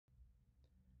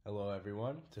Hello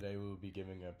everyone. Today we will be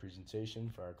giving a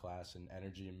presentation for our class in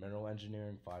Energy and Mineral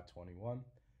Engineering 521.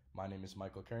 My name is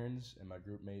Michael Kearns, and my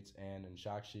group mates Ann and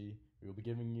Shakshi, we will be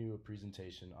giving you a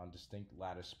presentation on distinct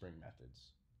lattice spring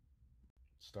methods.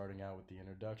 Starting out with the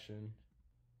introduction.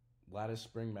 Lattice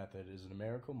spring method is a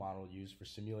numerical model used for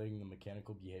simulating the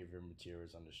mechanical behavior of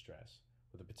materials under stress,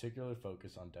 with a particular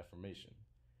focus on deformation.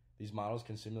 These models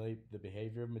can simulate the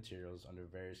behavior of materials under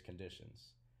various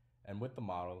conditions. And with the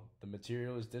model, the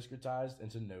material is discretized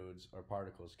into nodes or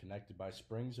particles connected by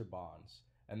springs or bonds,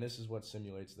 and this is what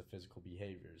simulates the physical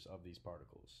behaviors of these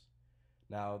particles.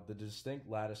 Now, the distinct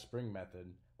lattice spring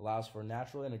method allows for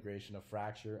natural integration of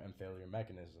fracture and failure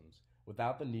mechanisms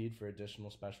without the need for additional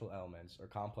special elements or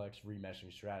complex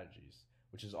remeshing strategies,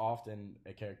 which is often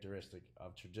a characteristic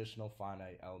of traditional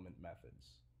finite element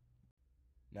methods.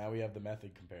 Now we have the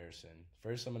method comparison.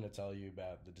 First, I'm going to tell you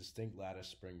about the distinct lattice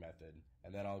spring method,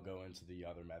 and then I'll go into the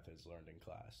other methods learned in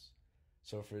class.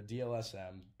 So for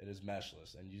DLSM, it is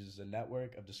meshless and uses a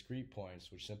network of discrete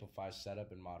points which simplifies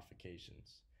setup and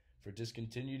modifications. For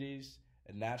discontinuities,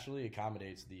 it naturally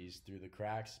accommodates these through the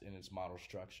cracks in its model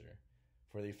structure.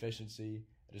 For the efficiency,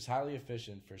 it is highly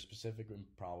efficient for specific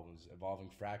problems involving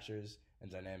fractures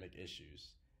and dynamic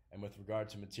issues. And with regard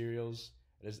to materials,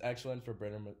 it is excellent for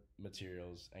brittle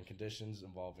materials and conditions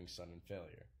involving sudden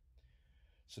failure.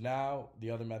 So now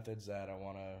the other methods that I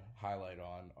want to highlight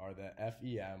on are the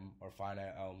FEM or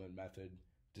finite element method,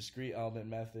 discrete element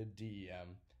method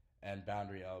DEM, and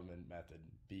boundary element method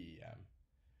BEM.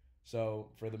 So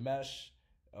for the mesh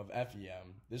of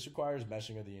FEM, this requires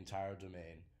meshing of the entire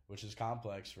domain, which is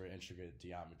complex for intricate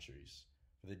geometries.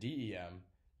 For the DEM,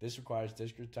 this requires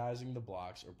discretizing the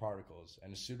blocks or particles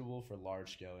and is suitable for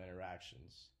large-scale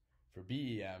interactions. For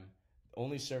BEM,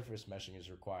 only surface meshing is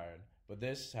required, but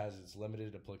this has its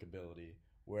limited applicability,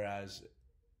 whereas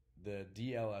the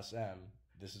DLSM,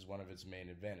 this is one of its main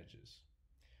advantages.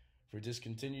 For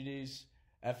discontinuities,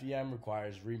 FEM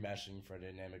requires remeshing for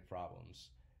dynamic problems.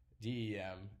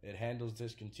 DEM, it handles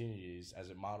discontinuities as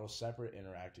it models separate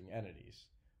interacting entities.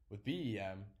 With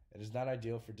BEM, it is not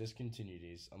ideal for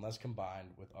discontinuities unless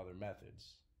combined with other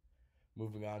methods.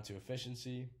 Moving on to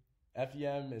efficiency,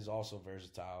 FEM is also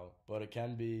versatile, but it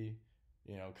can be,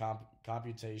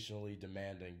 computationally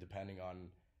demanding depending on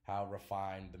how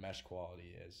refined the mesh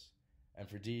quality is. And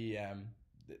for DEM,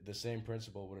 the same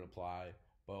principle would apply,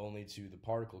 but only to the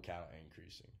particle count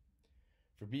increasing.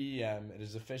 For BEM, it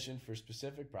is efficient for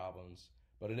specific problems,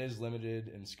 but it is limited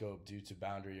in scope due to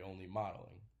boundary-only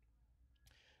modeling.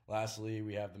 Lastly,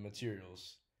 we have the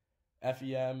materials.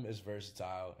 FEM is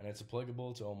versatile and it's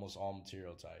applicable to almost all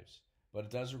material types, but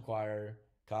it does require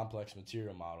complex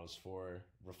material models for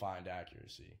refined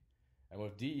accuracy. And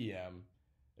with DEM,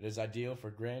 it is ideal for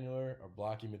granular or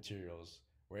blocky materials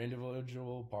where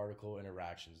individual particle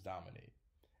interactions dominate.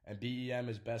 And BEM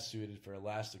is best suited for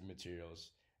elastic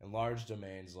materials in large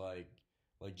domains like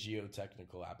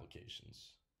geotechnical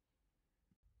applications.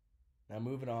 Now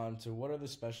moving on to what are the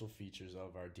special features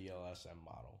of our DLSM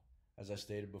model. As I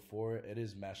stated before, it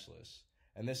is meshless,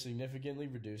 and this significantly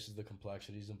reduces the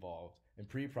complexities involved in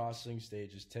pre-processing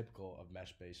stages typical of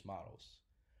mesh-based models.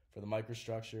 For the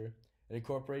microstructure, it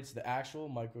incorporates the actual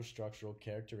microstructural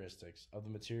characteristics of the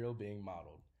material being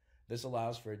modeled. This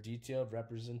allows for a detailed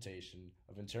representation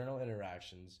of internal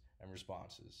interactions and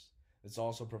responses. This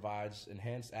also provides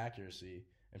enhanced accuracy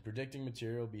in predicting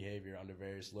material behavior under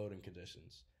various loading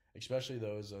conditions, especially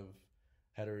those of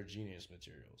heterogeneous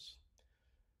materials.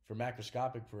 For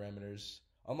macroscopic parameters,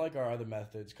 unlike our other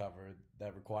methods covered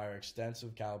that require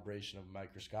extensive calibration of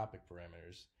microscopic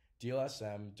parameters,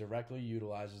 DLSM directly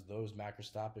utilizes those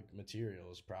macroscopic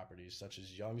materials properties such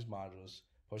as Young's modulus,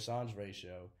 Poisson's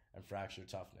ratio, and fracture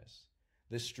toughness.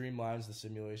 This streamlines the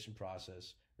simulation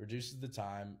process, reduces the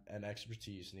time and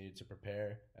expertise needed to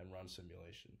prepare and run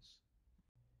simulations.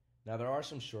 Now there are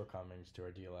some shortcomings to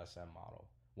our DLSM model.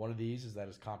 One of these is that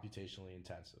it's computationally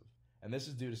intensive, and this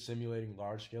is due to simulating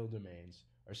large-scale domains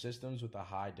or systems with a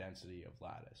high density of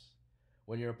lattice.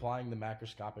 When you're applying the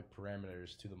macroscopic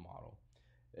parameters to the model,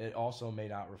 it also may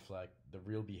not reflect the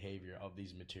real behavior of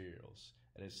these materials,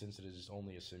 since it is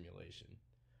only a simulation.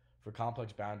 For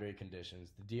complex boundary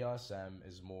conditions, the DLSM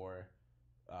is more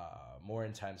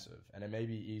intensive, and it may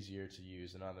be easier to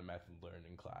use than other methods learned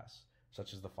in class,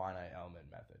 such as the finite element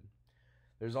method.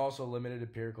 There's also limited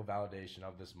empirical validation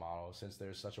of this model since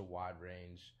there's such a wide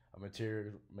range of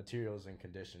materials and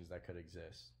conditions that could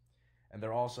exist. And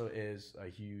there also is a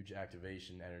huge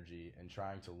activation energy in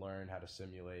trying to learn how to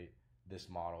simulate this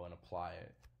model and apply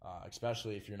it,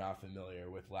 especially if you're not familiar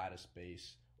with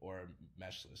lattice-based or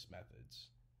meshless methods.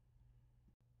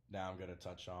 Now I'm going to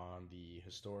touch on the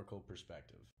historical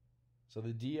perspective. So the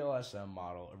DLSM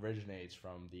model originates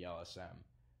from the LSM,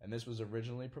 and this was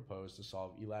originally proposed to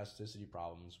solve elasticity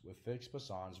problems with fixed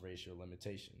Poisson's ratio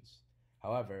limitations.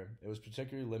 However, it was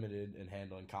particularly limited in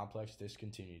handling complex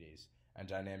discontinuities and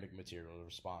dynamic material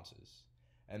responses.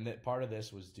 And that part of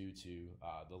this was due to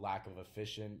the lack of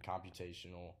efficient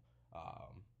computational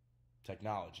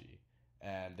technology,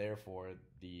 and therefore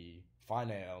the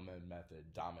finite element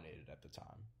method dominated at the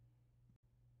time.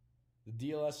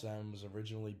 The DLSM was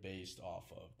originally based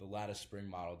off of the lattice spring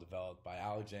model developed by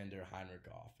Alexander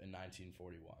Heinrichoff in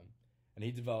 1941, and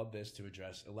he developed this to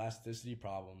address elasticity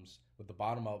problems with the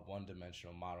bottom-up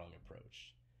one-dimensional modeling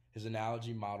approach. His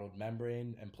analogy modeled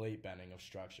membrane and plate bending of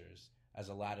structures as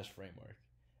a lattice framework,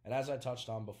 and as I touched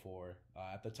on before,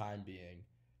 at the time being,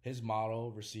 his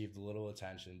model received little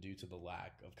attention due to the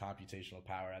lack of computational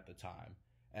power at the time,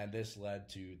 and this led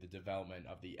to the development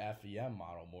of the FEM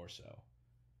model more so.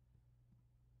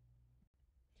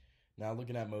 Now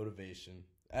looking at motivation,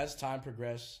 as time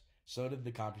progressed, so did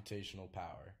the computational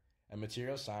power, and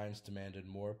material science demanded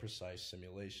more precise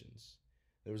simulations.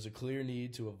 There was a clear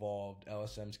need to evolve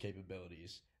LSM's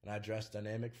capabilities, and address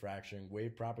dynamic fracturing,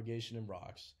 wave propagation in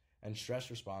rocks, and stress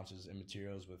responses in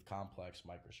materials with complex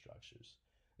microstructures.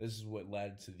 This is what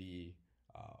led to the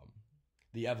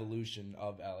evolution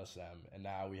of LSM, and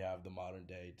now we have the modern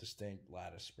day distinct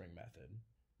lattice spring method.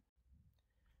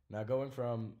 Now going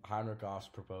from Heinrichoff's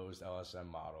proposed LSM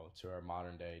model to our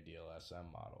modern day DLSM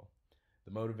model,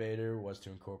 the motivator was to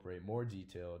incorporate more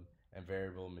detailed and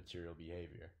variable material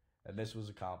behavior, and this was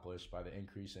accomplished by the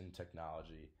increase in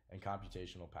technology and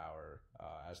computational power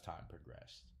as time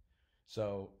progressed.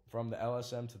 So from the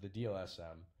LSM to the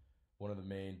DLSM, one of the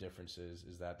main differences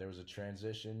is that there was a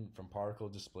transition from particle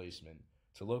displacement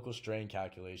to local strain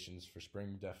calculations for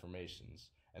spring deformations,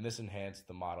 and this enhanced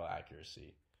the model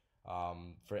accuracy.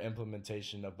 For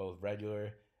implementation of both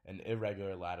regular and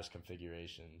irregular lattice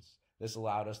configurations, this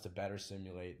allowed us to better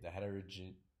simulate the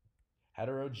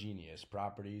heterogeneous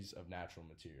properties of natural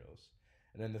materials.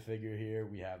 And in the figure here,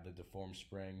 we have the deformed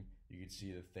spring. You can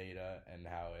see the theta and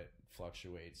how it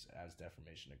fluctuates as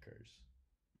deformation occurs.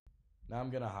 Now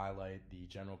I'm going to highlight the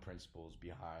general principles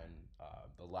behind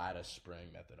the lattice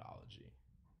spring methodology.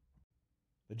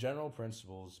 The general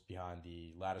principles behind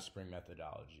the lattice spring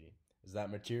methodology is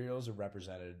that materials are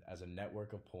represented as a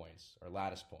network of points, or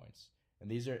lattice points, and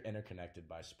these are interconnected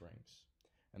by springs.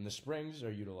 And the springs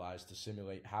are utilized to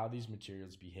simulate how these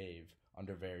materials behave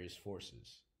under various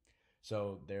forces.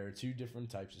 So there are two different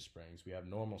types of springs. We have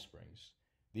normal springs.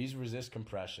 These resist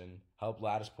compression, help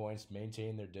lattice points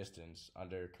maintain their distance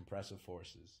under compressive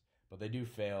forces, but they do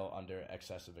fail under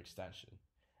excessive extension.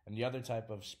 And the other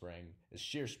type of spring is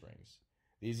shear springs.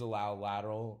 These allow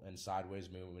lateral and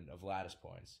sideways movement of lattice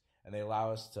points, and they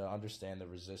allow us to understand the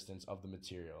resistance of the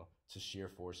material to shear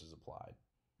forces applied.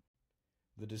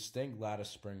 The distinct lattice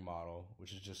spring model,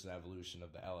 which is just an evolution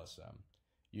of the LSM,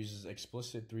 uses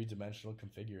explicit three-dimensional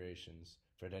configurations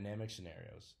for dynamic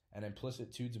scenarios and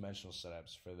implicit two-dimensional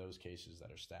setups for those cases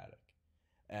that are static.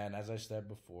 And as I said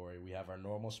before, we have our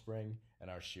normal spring and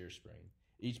our shear spring.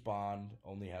 Each bond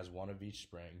only has one of each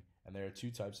spring, and there are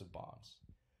two types of bonds.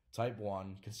 Type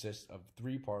 1 consists of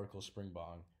three-particle spring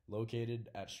bond located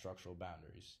at structural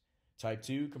boundaries. Type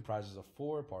 2 comprises a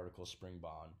four-particle spring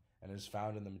bond and is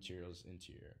found in the material's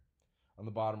interior. On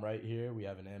the bottom right here, we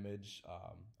have an image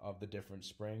of the different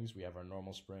springs. We have our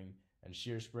normal spring and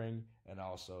shear spring, and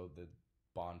also the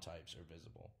bond types are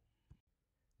visible.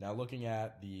 Now looking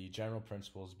at the general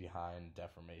principles behind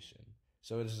deformation.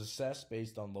 So it is assessed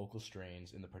based on local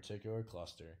strains in the particular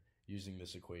cluster using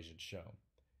this equation shown.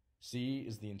 C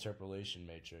is the interpolation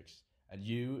matrix, and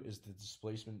U is the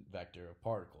displacement vector of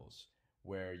particles,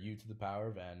 where U to the power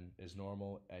of N is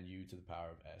normal and U to the power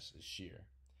of S is shear.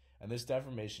 And this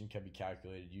deformation can be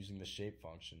calculated using the shape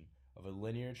function of a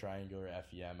linear triangular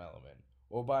FEM element,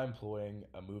 or by employing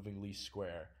a moving least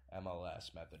square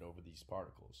MLS method over these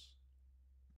particles.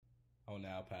 I will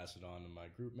now pass it on to my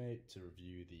groupmate to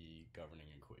review the governing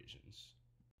equations.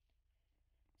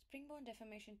 Spring-bond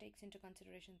deformation takes into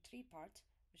consideration three parts,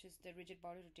 which is the rigid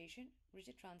body rotation,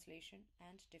 rigid translation,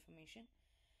 and deformation.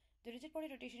 The rigid body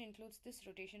rotation includes this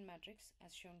rotation matrix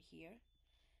as shown here.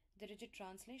 The rigid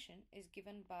translation is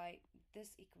given by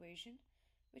this equation,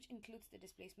 which includes the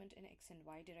displacement in x and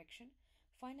y direction.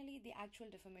 Finally, the actual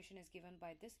deformation is given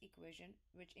by this equation,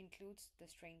 which includes the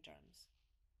strain terms.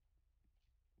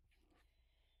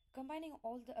 Combining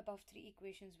all the above three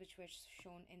equations which were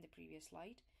shown in the previous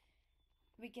slide,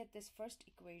 we get this first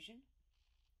equation.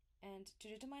 And to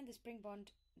determine the spring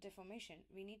bond deformation,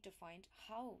 we need to find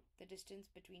how the distance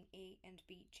between A and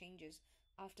B changes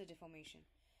after deformation.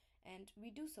 And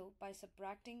we do so by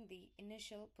subtracting the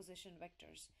initial position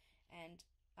vectors. And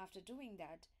after doing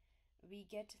that, we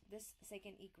get this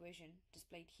second equation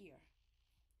displayed here.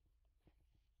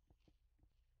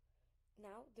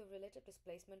 Now, the relative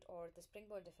displacement or the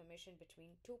springboard deformation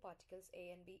between two particles A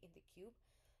and B in the cube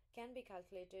can be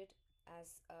calculated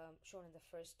as shown in the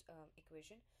first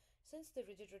equation. Since the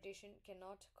rigid rotation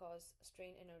cannot cause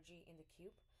strain energy in the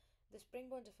cube, the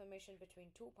springboard deformation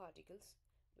between two particles,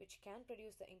 which can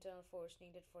produce the internal force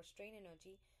needed for strain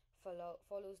energy,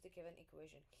 follows the given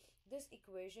equation. This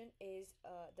equation is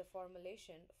the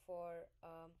formulation for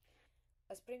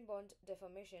a springboard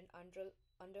deformation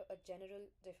under a general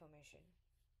deformation.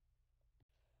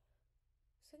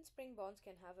 Since spring bonds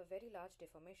can have a very large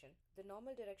deformation, the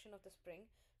normal direction of the spring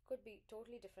could be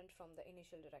totally different from the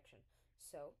initial direction.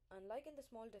 So, unlike in the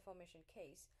small deformation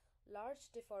case, large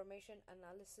deformation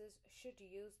analysis should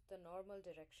use the normal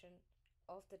direction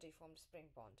of the deformed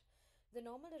spring bond. The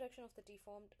normal direction of the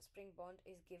deformed spring bond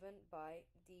is given by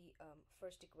the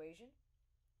first equation.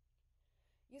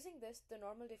 Using this, the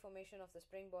normal deformation of the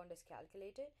spring bond is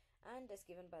calculated and is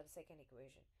given by the second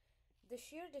equation. The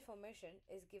shear deformation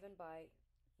is given by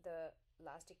the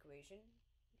last equation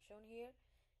shown here,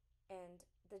 and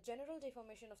the general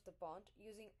deformation of the bond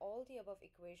using all the above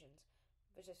equations,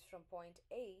 which is from point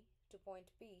A to point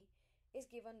B, is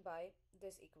given by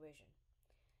this equation.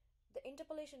 The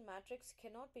interpolation matrix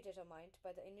cannot be determined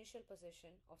by the initial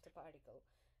position of the particle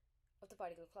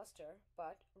cluster,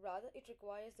 but rather it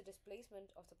requires the displacement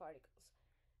of the particles.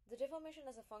 The deformation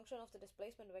as a function of the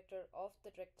displacement vector of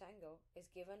the rectangle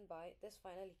is given by this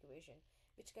final equation,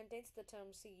 which contains the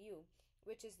term Cu,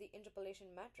 which is the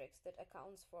interpolation matrix that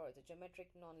accounts for the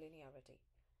geometric nonlinearity.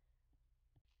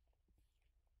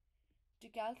 To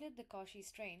calculate the Cauchy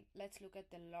strain, let's look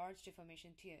at the large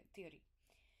deformation theory.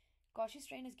 Cauchy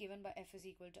strain is given by F is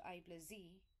equal to I plus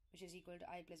Z, which is equal to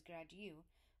I plus grad U,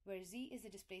 where Z is the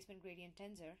displacement gradient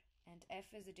tensor and F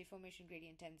is the deformation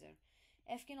gradient tensor.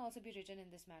 F can also be written in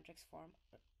this matrix form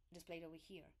displayed over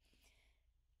here.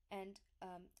 And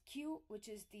Q, which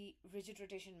is the rigid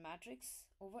rotation matrix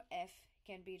over F,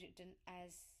 can be written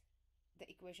as the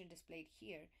equation displayed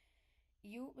here.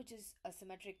 U, which is a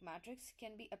symmetric matrix,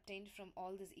 can be obtained from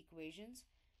all these equations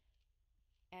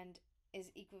and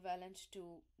is equivalent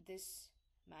to this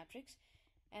matrix.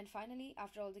 And finally,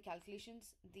 after all the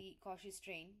calculations, the Cauchy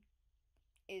strain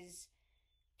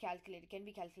can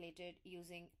be calculated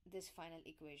using this final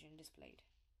equation displayed.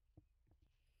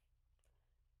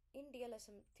 In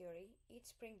DLSM theory, each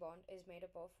spring bond is made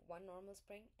up of one normal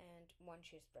spring and one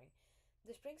shear spring.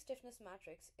 The spring stiffness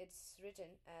matrix is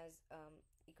written as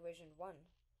equation 1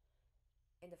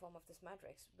 in the form of this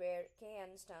matrix, where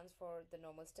Kn stands for the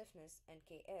normal stiffness and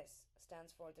Ks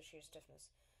stands for the shear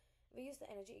stiffness. We use the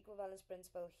energy equivalence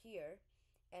principle here,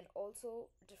 and also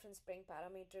different spring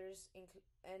parameters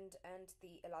and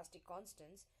the elastic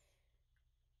constants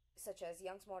such as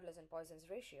Young's modulus and Poisson's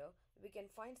ratio. We can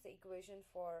find the equation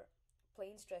for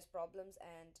plane stress problems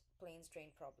and plane strain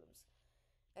problems.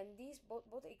 And these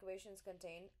both equations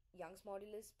contain Young's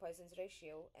modulus, Poisson's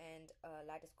ratio, and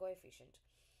lattice coefficient.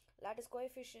 Lattice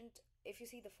coefficient, if you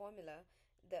see the formula,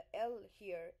 the L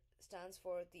here stands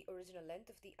for the original length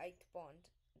of the ith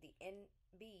bond, the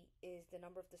NB is the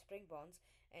number of the spring bonds,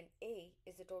 and A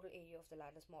is the total area of the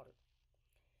lattice model.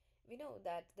 We know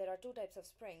that there are two types of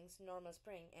springs, normal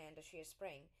spring and a shear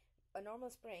spring. A normal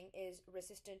spring is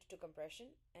resistant to compression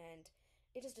and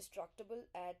it is destructible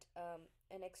at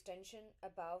an extension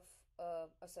above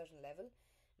a certain level,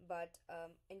 but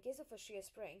in case of a shear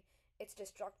spring, it's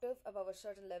destructive above a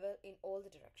certain level in all the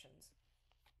directions.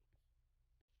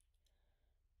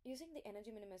 Using the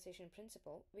energy minimization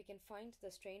principle, we can find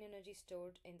the strain energy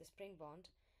stored in the spring bond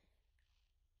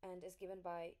and is given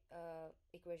by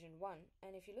equation 1.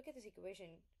 And if you look at this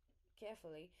equation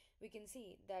carefully, we can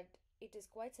see that it is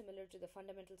quite similar to the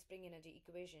fundamental spring energy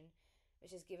equation,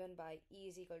 which is given by E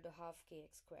is equal to half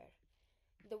kx square.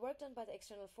 The work done by the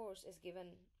external force is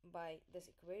given by this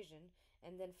equation,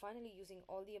 and then finally using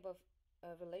all the above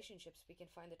relationships, we can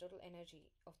find the total energy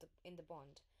in the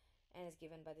bond, and is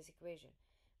given by this equation,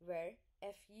 where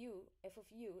f of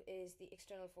u is the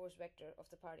external force vector of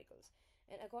the particles.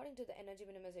 And according to the energy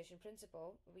minimization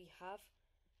principle, we have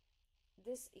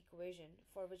this equation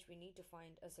for which we need to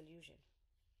find a solution.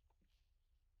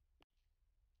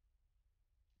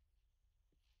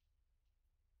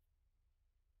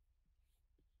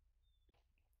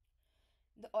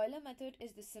 The Euler method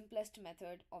is the simplest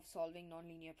method of solving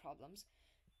nonlinear problems,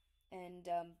 and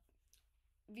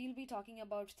we'll be talking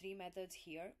about three methods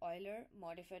here: Euler,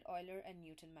 modified Euler, and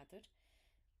Newton method.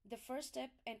 The first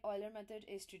step in Euler method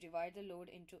is to divide the load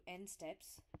into n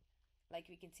steps, like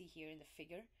we can see here in the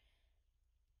figure.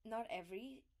 Not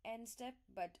every n step,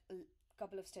 but a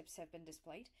couple of steps have been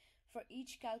displayed. For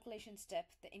each calculation step,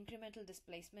 the incremental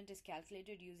displacement is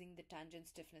calculated using the tangent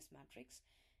stiffness matrix,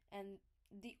 and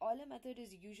the Euler method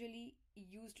is usually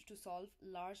used to solve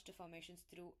large deformations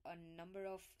through a number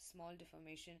of small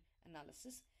deformation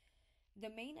analysis. The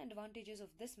main advantages of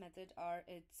this method are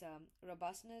its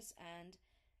robustness and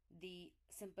the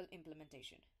simple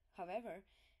implementation. However,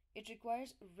 it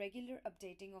requires regular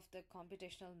updating of the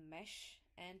computational mesh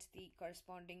and the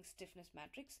corresponding stiffness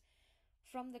matrix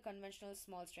from the conventional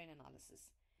small strain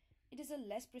analysis. It is a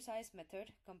less precise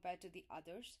method compared to the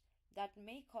others that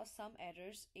may cause some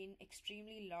errors in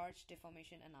extremely large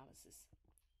deformation analysis.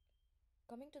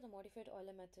 Coming to the modified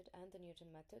Euler method and the Newton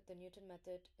method, the Newton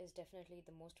method is definitely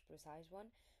the most precise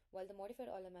one, while the modified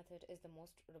Euler method is the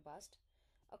most robust.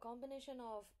 A combination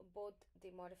of both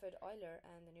the modified Euler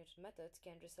and the Newton methods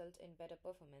can result in better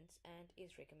performance and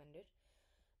is recommended.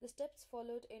 The steps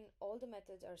followed in all the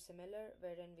methods are similar,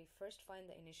 wherein we first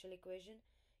find the initial equation,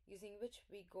 using which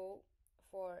we go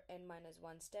for n minus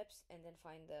 1 steps and then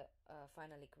find the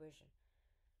final equation.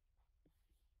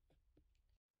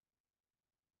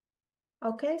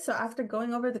 Okay, so after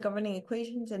going over the governing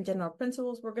equations and general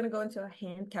principles, we're going to go into a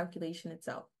hand calculation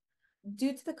itself.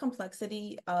 Due to the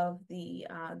complexity of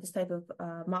this type of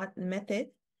method,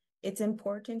 it's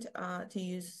important to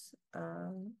use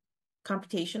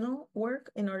computational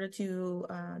work in order to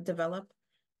develop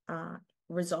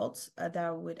results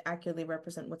that would accurately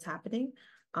represent what's happening.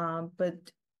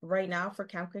 But right now for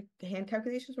hand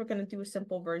calculations, we're going to do a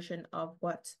simple version of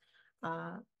what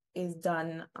is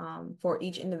done for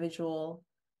each individual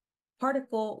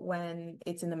particle when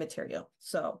it's in the material.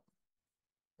 So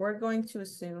we're going to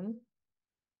assume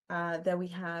that we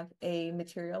have a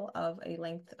material of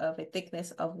a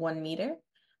thickness of 1 meter.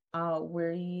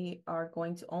 We are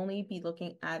going to only be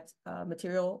looking at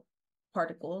material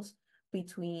particles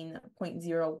between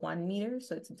 0.01 meters.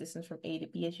 So it's a distance from A to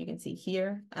B, as you can see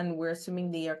here. And we're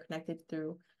assuming they are connected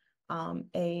through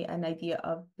an idea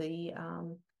of the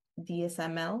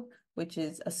DSML, which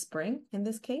is a spring in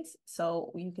this case.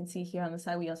 So you can see here on the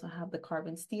side, we also have the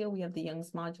carbon steel. We have the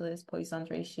Young's modulus, Poisson's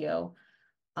ratio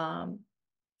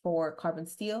for carbon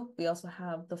steel. We also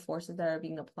have the forces that are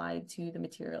being applied to the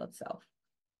material itself.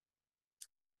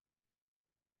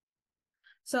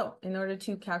 So in order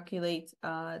to calculate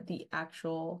the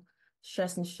actual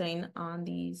stress and strain on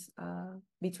these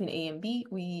between A and B,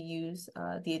 we use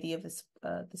the idea of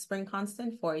the spring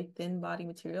constant for a thin body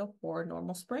material for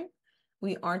normal spring.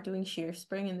 We aren't doing shear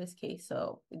spring in this case.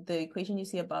 So the equation you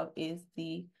see above is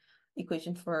the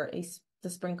equation for the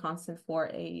spring constant for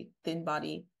a thin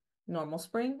body normal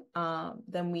spring.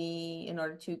 Then we, in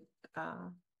order to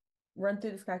run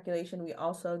through this calculation, we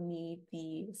also need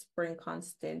the spring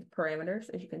constant parameters,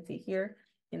 as you can see here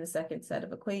in the second set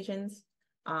of equations.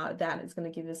 That is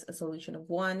going to give us a solution of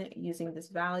 1 using this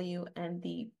value and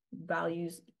the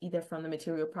values either from the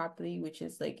material property, which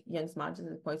is like Young's modulus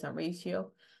and Poisson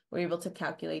ratio. We're able to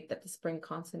calculate that the spring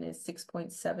constant is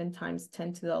 6.7 times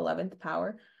 10 to the 11th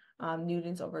power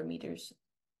newtons over meters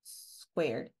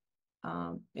squared,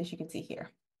 as you can see here.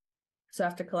 So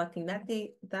after collecting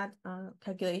that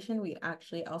calculation, we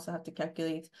actually also have to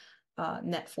calculate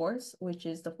net force, which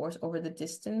is the force over the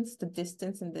distance. The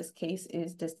distance in this case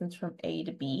is distance from A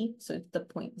to B, so it's the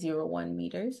 0.01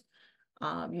 meters.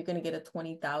 You're going to get a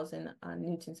 20,000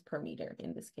 newtons per meter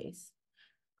in this case.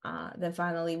 Then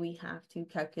finally, we have to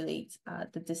calculate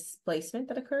the displacement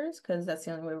that occurs, because that's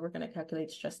the only way we're going to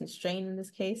calculate stress and strain in this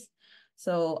case.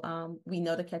 So we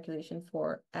know the calculation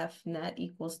for F net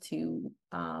equals to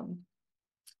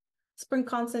spring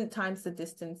constant times the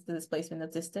distance, the displacement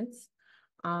of distance.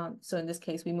 So in this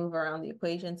case, we move around the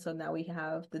equation. So now we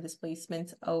have the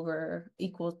displacement over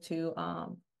equal to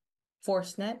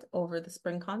force net over the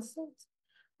spring constant.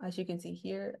 As you can see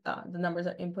here, the numbers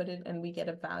are inputted and we get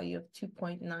a value of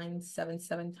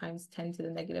 2.977 times 10 to the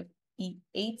negative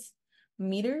 8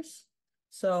 meters.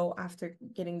 So after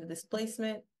getting the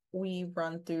displacement, we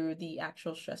run through the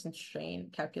actual stress and strain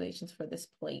calculations for this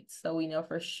plate. So we know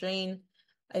for strain,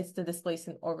 it's the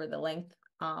displacement over the length.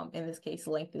 In this case,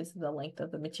 length is the length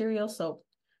of the material. So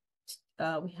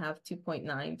we have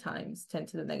 2.9 times 10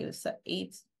 to the negative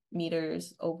 8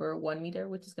 meters over 1 meter,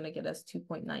 which is going to get us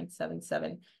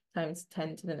 2.977 times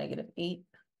 10 to the negative 8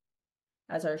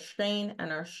 as our strain,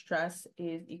 and our stress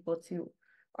is equal to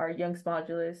our Young's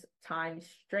modulus times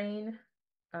strain,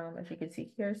 as you can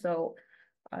see here. So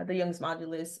the Young's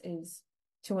modulus is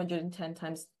 210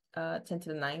 times 10 to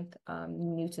the ninth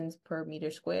newtons per meter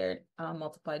squared,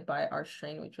 multiplied by our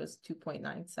strain, which was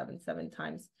 2.977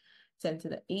 times 10 to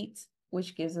the 8th,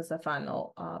 which gives us a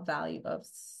final value of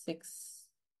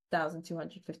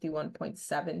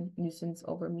 6,251.7 newtons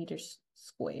over meters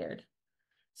squared.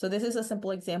 So this is a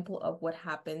simple example of what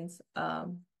happens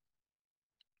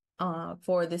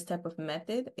for this type of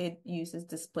method. It uses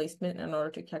displacement in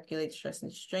order to calculate stress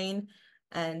and strain,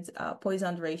 and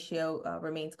Poisson's ratio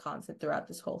remains constant throughout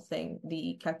this whole thing.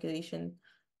 The calculation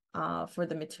for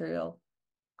the material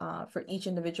for each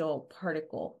individual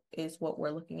particle is what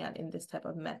we're looking at in this type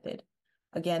of method.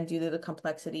 Again, due to the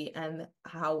complexity and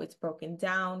how it's broken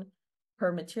down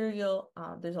per material,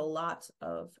 there's a lot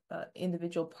of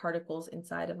individual particles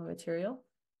inside of a material.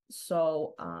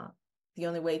 So the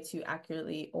only way to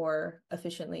accurately or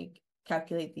efficiently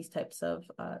calculate these types of,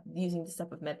 using this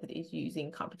type of method is using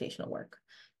computational work.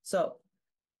 So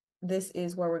this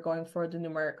is where we're going for the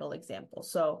numerical example.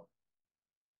 So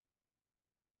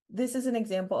this is an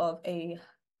example of a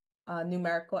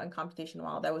numerical and computational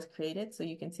model that was created. So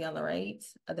you can see on the right,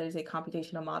 there's a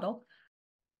computational model.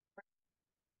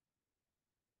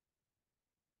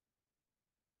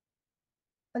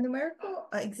 A numerical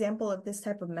example of this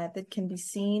type of method can be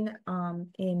seen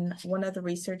in one of the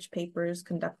research papers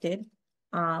conducted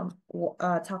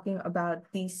talking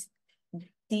about these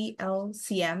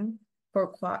DLCM for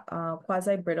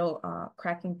quasi-brittle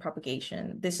cracking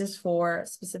propagation. This is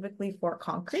specifically for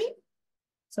concrete.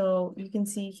 So you can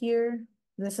see here,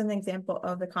 this is an example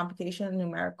of the computation and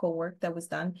numerical work that was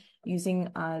done using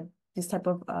this type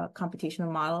of computational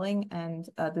modeling and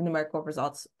the numerical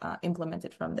results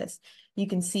implemented from this. You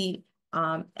can see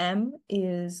M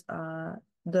is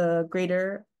the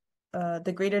greater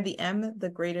the M, the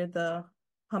greater the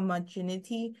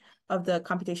homogeneity of the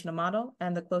computational model,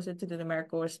 and the closer to the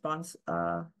numerical response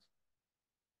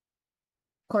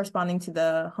corresponding to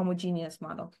the homogeneous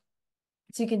model.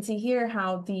 So you can see here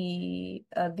how the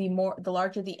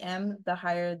larger the M, the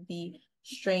higher the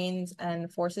strains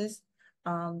and forces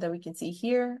that we can see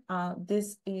here.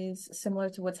 This is similar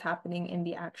to what's happening in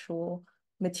the actual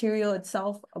material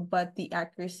itself, but the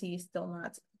accuracy is still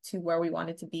not to where we want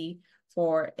it to be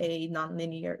for a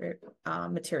nonlinear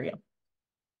material.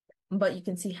 But you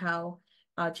can see how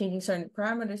changing certain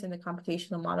parameters in the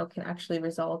computational model can actually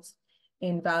result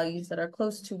in values that are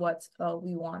close to what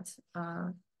we want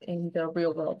in the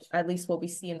real world, at least what we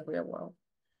see in the real world.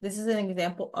 This is an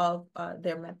example of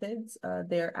their methods,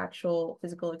 their actual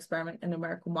physical experiment and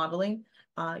numerical modeling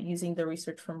using the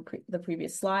research from the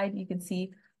previous slide. You can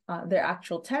see their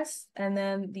actual tests and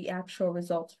then the actual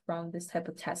results from this type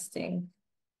of testing.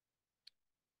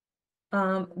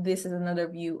 This is another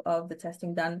view of the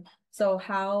testing done. So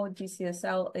how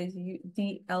DLCM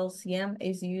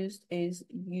is used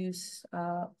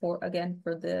for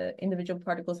the individual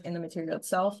particles in the material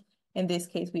itself. In this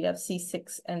case, we have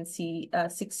C6 and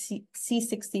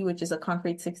C60, which is a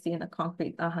concrete 60 and a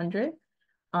concrete 100.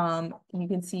 You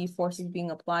can see forces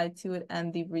being applied to it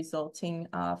and the resulting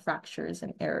fractures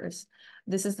and errors.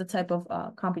 This is the type of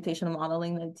computational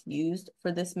modeling that's used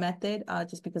for this method,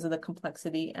 just because of the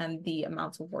complexity and the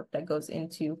amounts of work that goes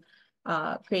into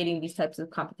creating these types of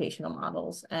computational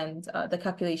models and the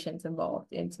calculations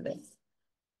involved into this.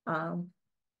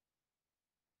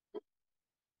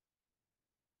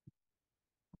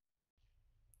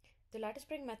 The lattice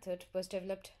spring method was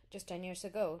developed just 10 years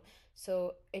ago,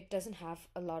 so it doesn't have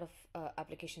a lot of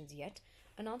applications yet.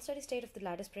 A non-steady state of the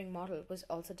lattice spring model was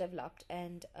also developed,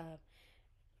 and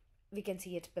we can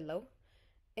see it below.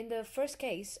 In the first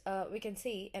case, we can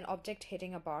see an object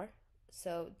hitting a bar.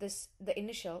 So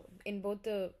in both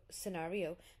the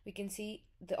scenario, we can see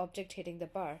the object hitting the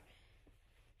bar.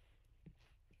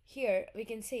 Here, we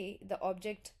can see the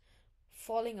object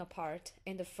falling apart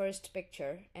in the first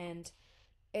picture, and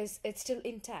it's still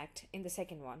intact in the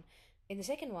second one. In the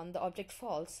second one, the object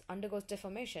falls, undergoes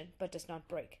deformation, but does not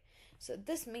break. So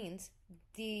this means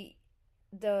the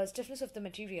stiffness of the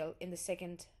material in the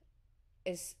second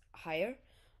is higher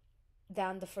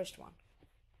than the first one.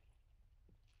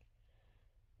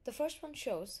 The first one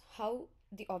shows how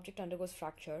the object undergoes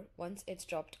fracture once it's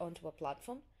dropped onto a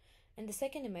platform, and the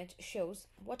second image shows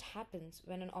what happens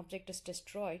when an object is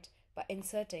destroyed by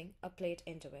inserting a plate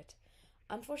into it.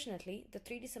 Unfortunately, the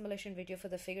 3D simulation video for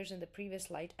the figures in the previous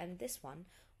slide and this one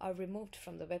are removed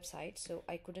from the website, so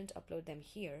I couldn't upload them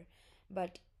here,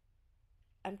 but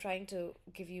I'm trying to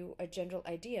give you a general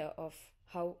idea of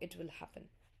how it will happen.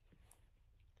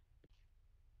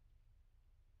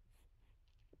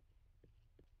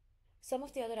 Some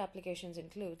of the other applications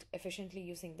include efficiently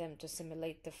using them to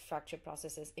simulate the fracture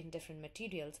processes in different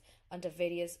materials under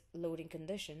various loading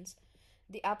conditions.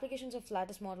 The applications of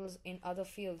lattice models in other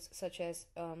fields, such as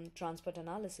transport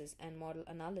analysis and model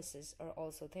analysis, are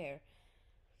also there.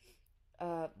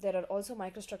 There are also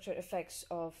microstructure effects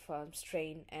of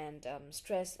strain and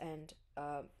stress, and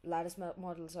lattice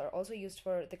models are also used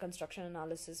for the construction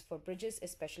analysis for bridges,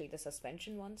 especially the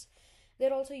suspension ones.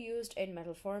 They're also used in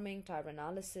metal forming, tire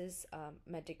analysis,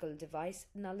 medical device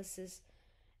analysis,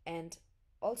 and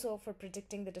also for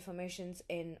predicting the deformations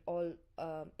in all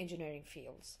engineering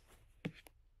fields.